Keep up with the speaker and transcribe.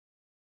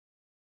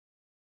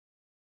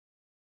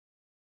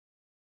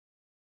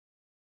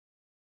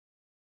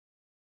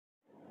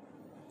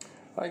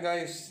Hi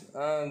guys,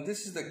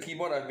 this is the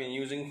keyboard I've been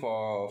using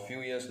for a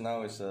few years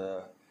now. It's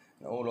an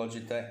old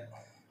Logitech,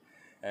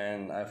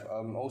 and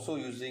I'm also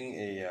using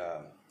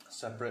a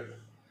separate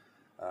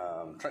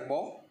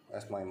trackball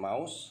as my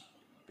mouse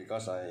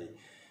because I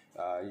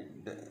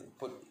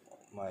put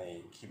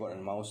my keyboard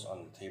and mouse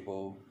on the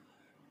table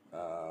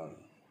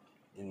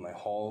in my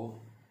hall,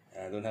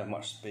 and I don't have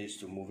much space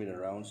to move it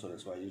around, so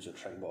that's why I use a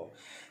trackball.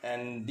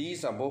 And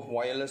these are both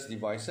wireless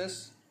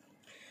devices.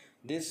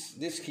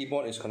 This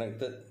keyboard is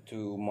connected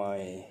to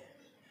my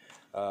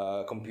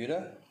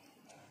computer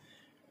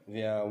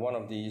via one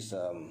of these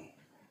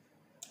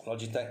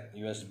Logitech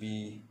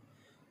USB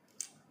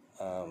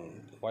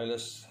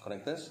wireless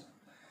connectors,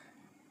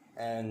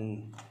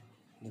 and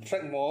the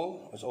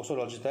trackball is also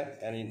Logitech,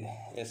 and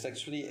it's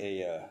actually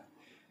a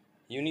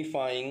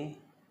unifying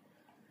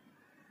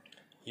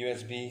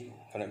USB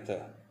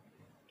connector.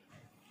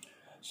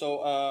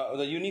 So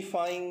the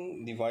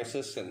unifying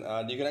devices,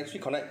 you can actually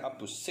connect up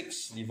to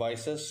 6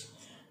 devices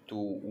to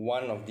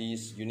one of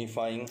these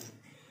unifying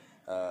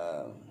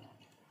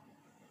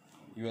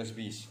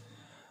USBs.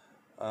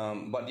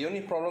 But the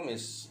only problem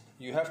is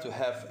you have to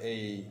have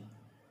a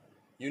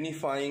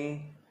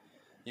unifying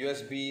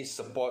USB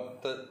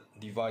supported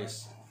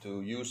device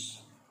to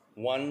use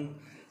one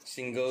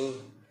single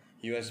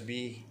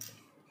USB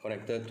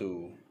connector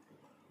to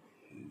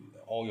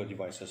all your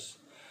devices,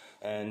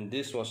 and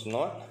this was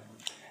not.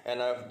 And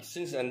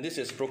this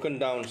is broken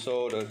down,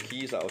 so the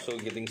keys are also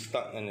getting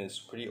stuck, and it's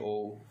pretty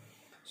old.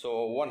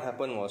 So what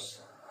happened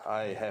was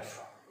I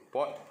have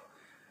bought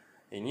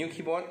a new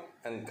keyboard,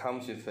 and it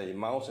comes with a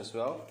mouse as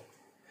well,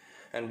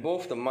 and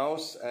both the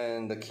mouse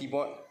and the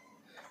keyboard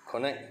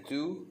connect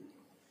to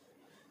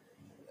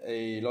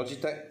a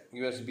Logitech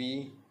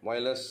USB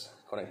wireless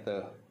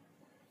connector.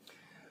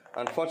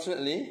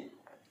 Unfortunately,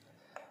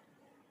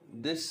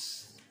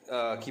 this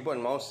keyboard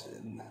and mouse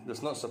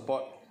does not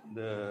support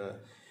the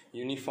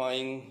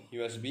unifying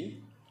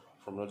USB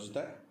from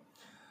Logitech.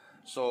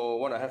 So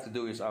what I have to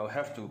do is I'll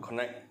have to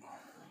connect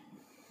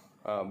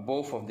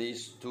both of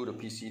these to the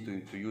PC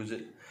to use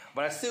it.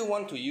 But I still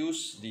want to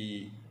use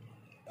the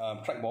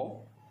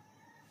trackball.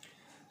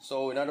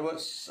 So in other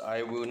words,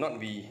 I will not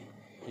be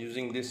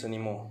using this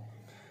anymore.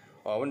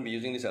 I won't be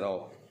using this at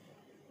all.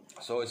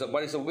 So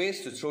but it's a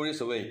waste to throw this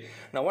away.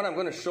 Now what I'm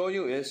going to show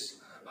you is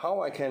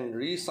how I can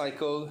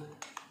recycle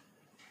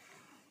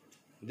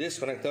this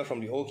connector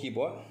from the old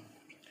keyboard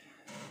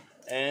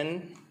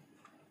and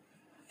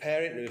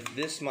pair it with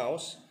this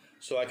mouse,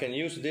 so I can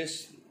use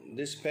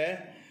this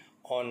pair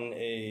on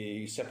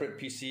a separate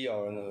PC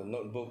or on a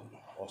notebook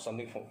or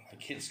something for my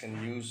kids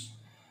can use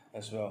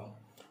as well.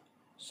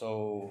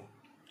 So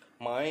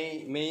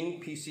my main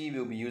PC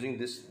will be using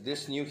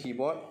this new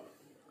keyboard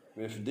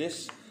with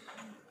this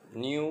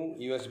new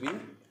USB,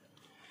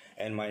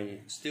 and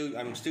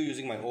I'm still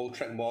using my old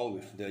trackball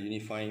with the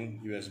unifying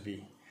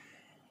USB.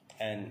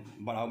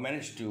 But I'll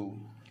manage to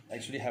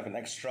actually have an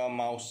extra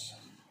mouse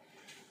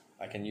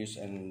I can use,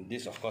 and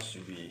this of course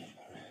will be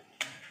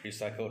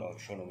recycled or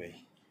thrown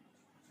away.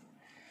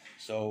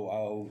 So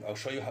I'll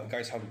show you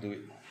guys how to do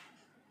it.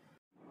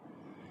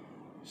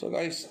 So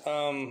guys,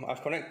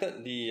 I've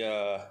connected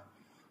the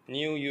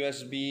new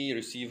USB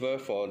receiver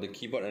for the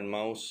keyboard and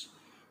mouse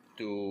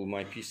to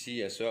my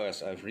PC, as well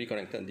as I've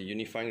reconnected the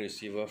unifying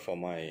receiver for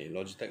my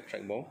Logitech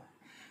trackball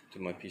to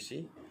my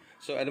PC.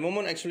 So at the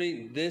moment,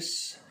 actually,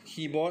 this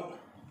keyboard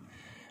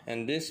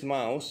and this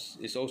mouse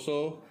is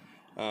also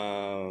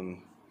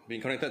being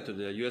connected to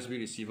the USB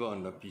receiver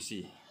on the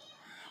PC.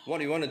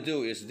 What you want to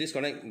do is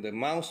disconnect the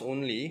mouse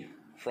only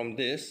from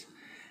this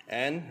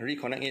and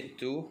reconnect it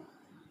to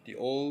the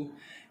old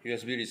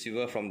USB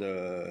receiver from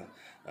the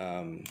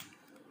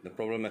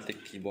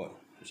problematic keyboard,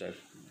 which I've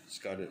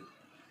discarded.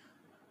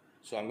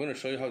 So I'm going to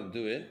show you how to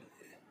do it.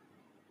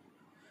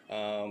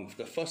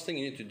 The first thing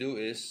you need to do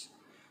is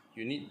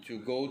you need to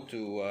go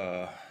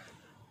to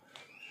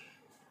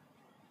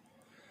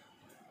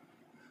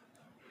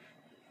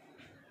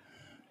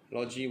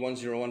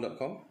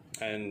logi101.com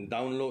and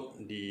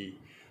download the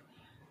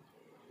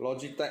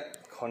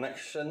Logitech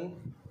connection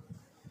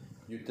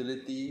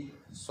utility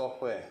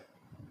software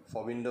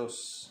for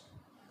Windows.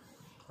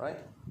 Right?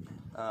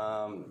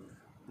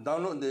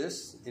 Download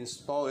this,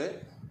 install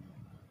it,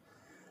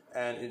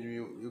 and it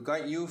will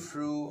guide you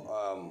through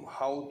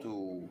how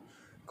to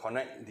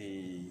connect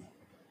the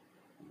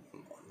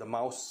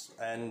mouse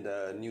and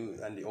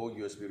the old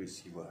USB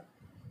receiver.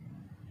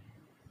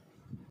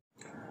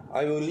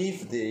 I will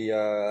leave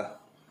the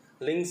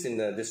links in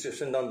the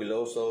description down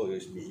below, so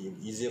it will be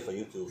easier for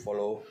you to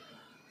follow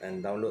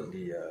and download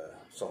the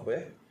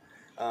software.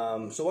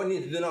 So what you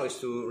need to do now is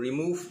to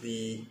remove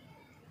the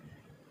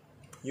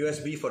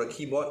USB for the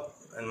keyboard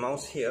and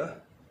mouse here,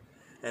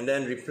 and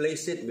then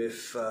replace it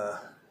with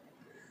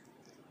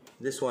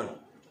this one,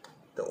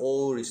 the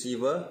old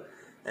receiver,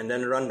 and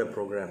then run the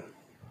program.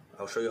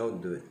 I'll show you how to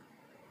do it.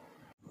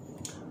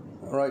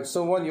 Alright,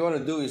 so what you want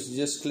to do is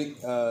just click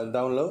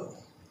download,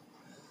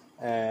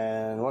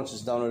 and once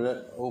it's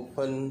downloaded,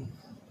 open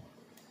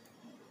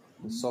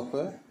the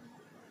software,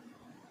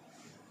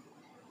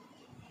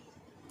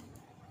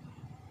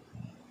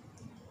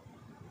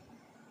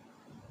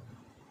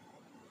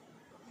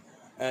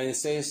 and it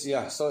says,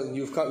 yeah, so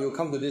you'll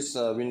come to this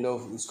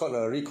window. It's called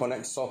a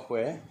reconnect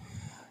software.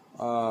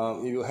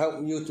 It will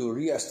help you to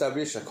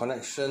re-establish a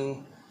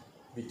connection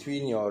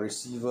between your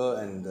receiver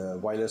and the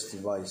wireless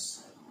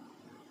device.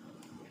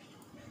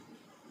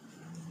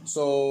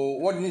 So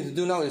what you need to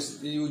do now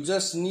is you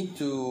just need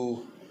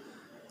to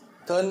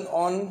turn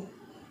on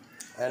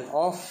and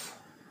off,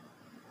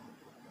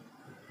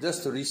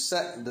 just to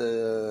reset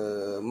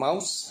the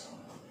mouse,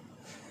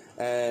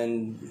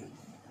 and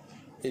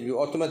it will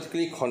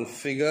automatically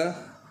configure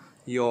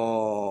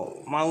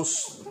your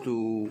mouse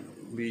to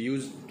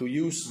use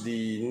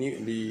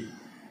the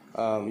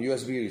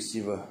USB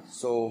receiver.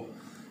 So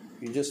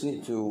you just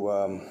need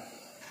to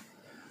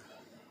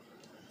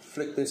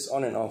flick this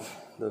on and off,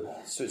 the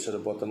switch at the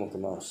bottom of the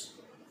mouse,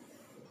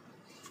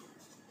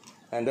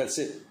 and that's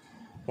it.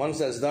 Once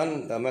that's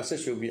done, the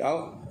message will be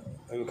out.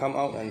 It will come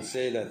out and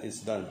say that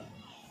it's done,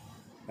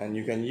 and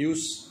you can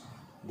use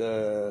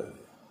the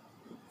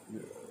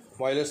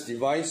wireless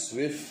device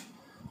with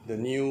the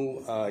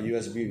new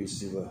USB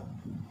receiver.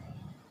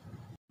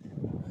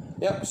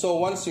 Yeah, so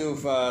once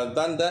you've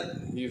done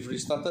that, you've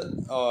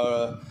restarted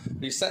or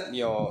reset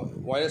your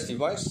wireless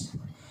device,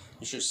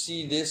 you should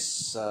see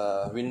this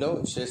window.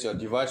 It says your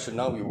device should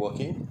now be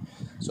working.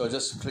 So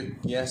just click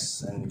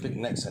yes and click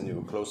next, and you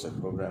will close the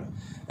program,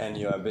 and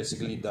you are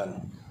basically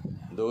done.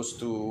 Those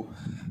two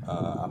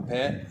are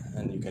paired,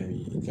 and it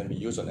can be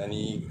used on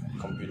any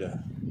computer.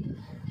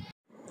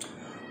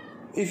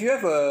 If you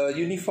have a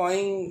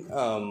unifying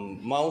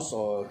mouse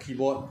or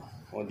keyboard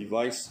or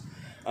device,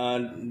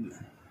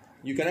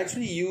 you can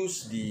actually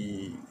use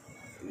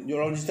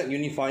your Logitech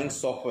Unifying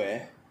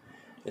software.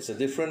 It's a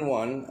different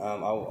one.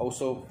 I'll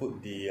also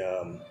put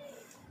the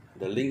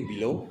link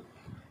below,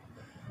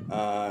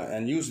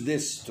 and use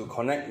this to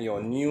connect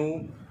your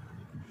new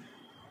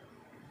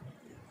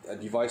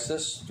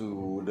devices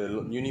to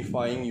the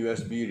Unifying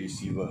USB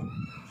receiver.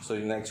 So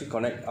you can actually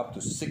connect up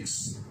to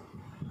six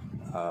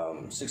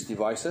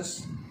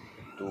devices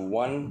to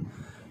one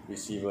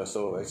receiver.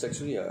 So it's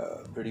actually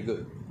a pretty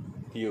good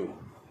deal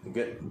to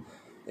get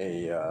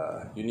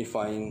a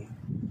unifying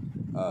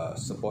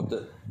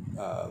supported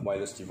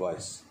wireless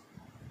device.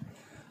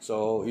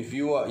 So if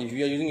you are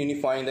using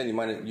Unifying, then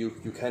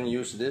you can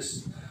use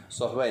this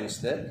software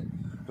instead,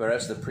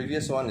 whereas the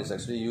previous one is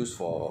actually used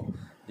for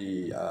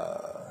the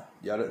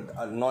other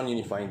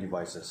non-Unifying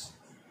devices.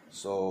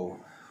 So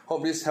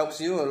hope this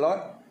helps you a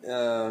lot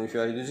if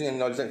you are using any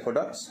Logitech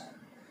products,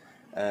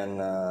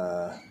 and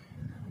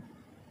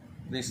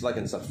please like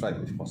and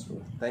subscribe if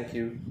possible. Thank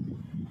you.